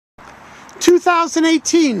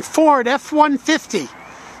2018 Ford F-150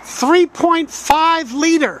 3.5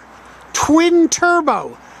 liter twin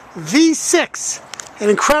turbo V6. An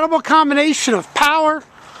incredible combination of power,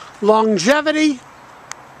 longevity,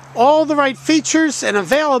 all the right features, and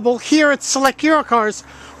available here at Select Eurocars,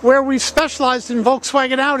 where we've specialized in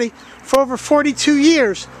Volkswagen Audi for over 42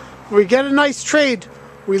 years. We get a nice trade,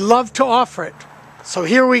 we love to offer it. So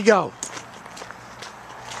here we go.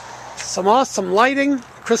 Some awesome lighting,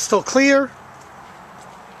 crystal clear.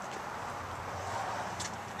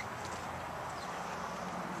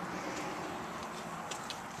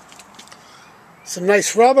 Some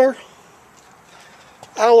nice rubber.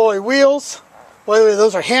 Alloy wheels. By the way,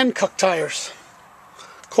 those are hand-cut tires.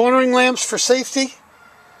 Cornering lamps for safety.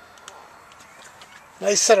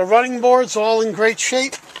 Nice set of running boards, all in great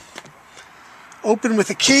shape. Open with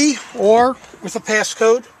a key or with a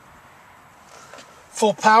passcode.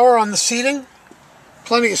 Full power on the seating.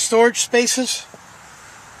 Plenty of storage spaces.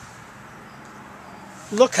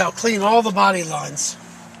 Look how clean all the body lines.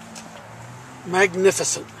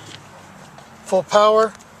 Magnificent. Full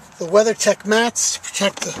power. The WeatherTech mats to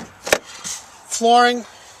protect the flooring.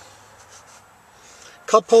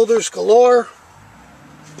 Cup holders galore.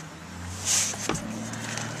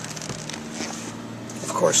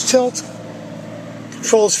 Of course, tilt.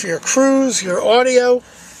 Controls for your cruise, your audio,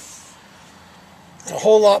 and a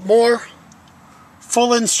whole lot more.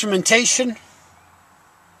 Full instrumentation.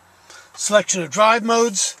 Selection of drive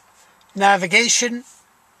modes. Navigation.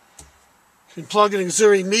 You can plug in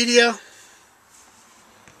auxiliary media.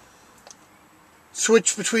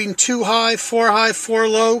 Switch between 2 high, 4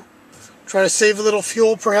 low. Try to save a little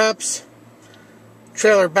fuel perhaps.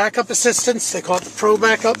 Trailer backup assistance. They call it the Pro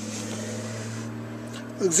Backup.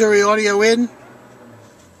 Auxiliary audio in.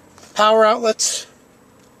 Power outlets.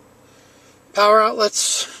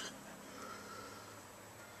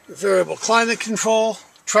 Variable climate control.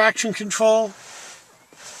 Traction control.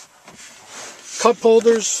 Cup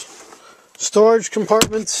holders. Storage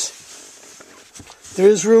compartments. There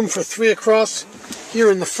is room for 3 across here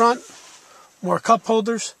in the front. More cup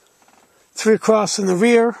holders. 3 across in the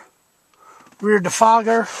rear. Rear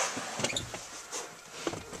defogger.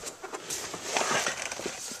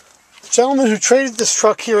 The gentleman who traded this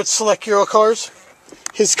truck here at Select Eurocars,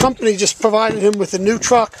 his company just provided him with a new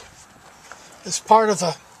truck as part of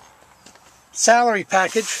a salary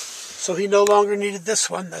package, so he no longer needed this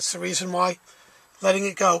one. That's the reason why letting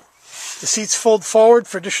it go. The seats fold forward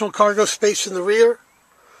for additional cargo space in the rear.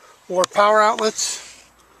 More power outlets.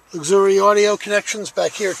 Auxiliary audio connections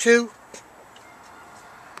back here too.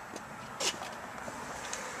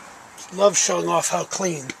 Love showing off how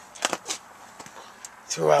clean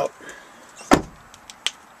throughout.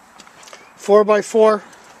 4x4.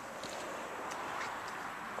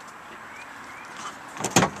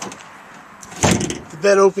 The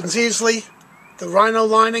bed opens easily. The Rhino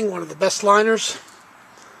lining, one of the best liners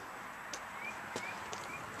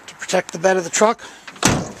to protect the bed of the truck.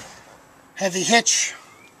 Heavy hitch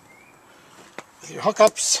with your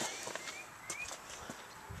hookups.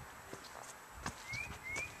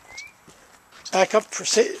 Backup for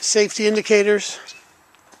safety indicators.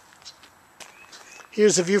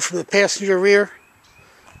 Here's a view from the passenger rear.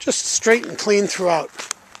 Just straight and clean throughout.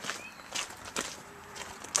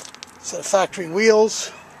 Set of factory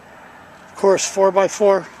wheels. Of course,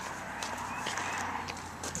 4x4.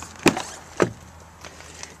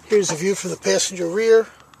 Here's a view from the passenger rear.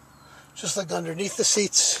 Just like underneath the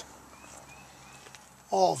seats.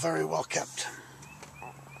 All very well kept.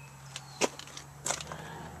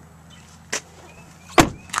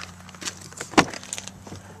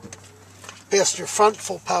 Passenger front,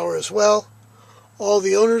 full power as well. All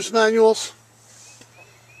the owner's manuals.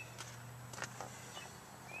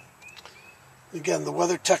 Again, the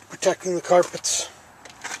WeatherTech protecting the carpets.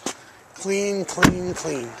 Clean, clean,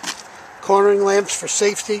 clean. Cornering lamps for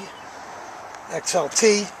safety.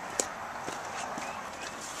 XLT.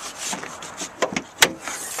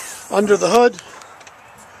 Under the hood,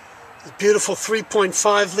 the beautiful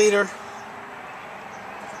 3.5 liter.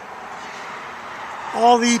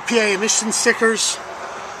 All the EPA emission stickers.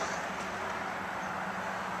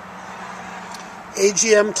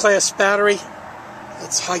 AGM class battery.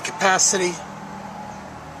 That's high capacity.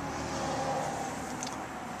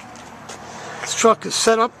 This truck is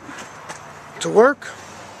set up to work.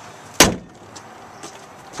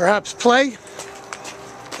 Perhaps play.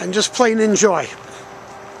 And just plain enjoy.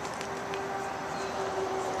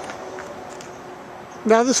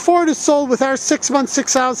 Now this Ford is sold with our 6-month,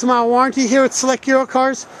 6,000-mile warranty here at Select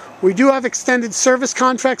Eurocars. We do have extended service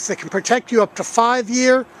contracts that can protect you up to 5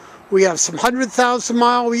 years. We have some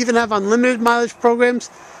 100,000-mile. We even have unlimited mileage programs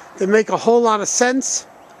that make a whole lot of sense.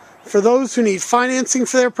 For those who need financing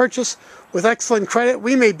for their purchase with excellent credit,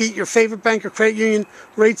 we may beat your favorite bank or credit union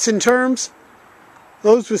rates and terms.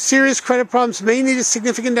 Those with serious credit problems may need a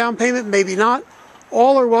significant down payment, maybe not.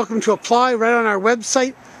 All are welcome to apply right on our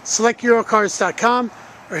website, selecteurocars.com,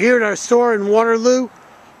 or here at our store in Waterloo.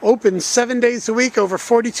 Open 7 days a week, over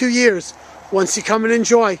 42 years. Once you come and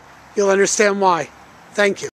enjoy, you'll understand why. Thank you.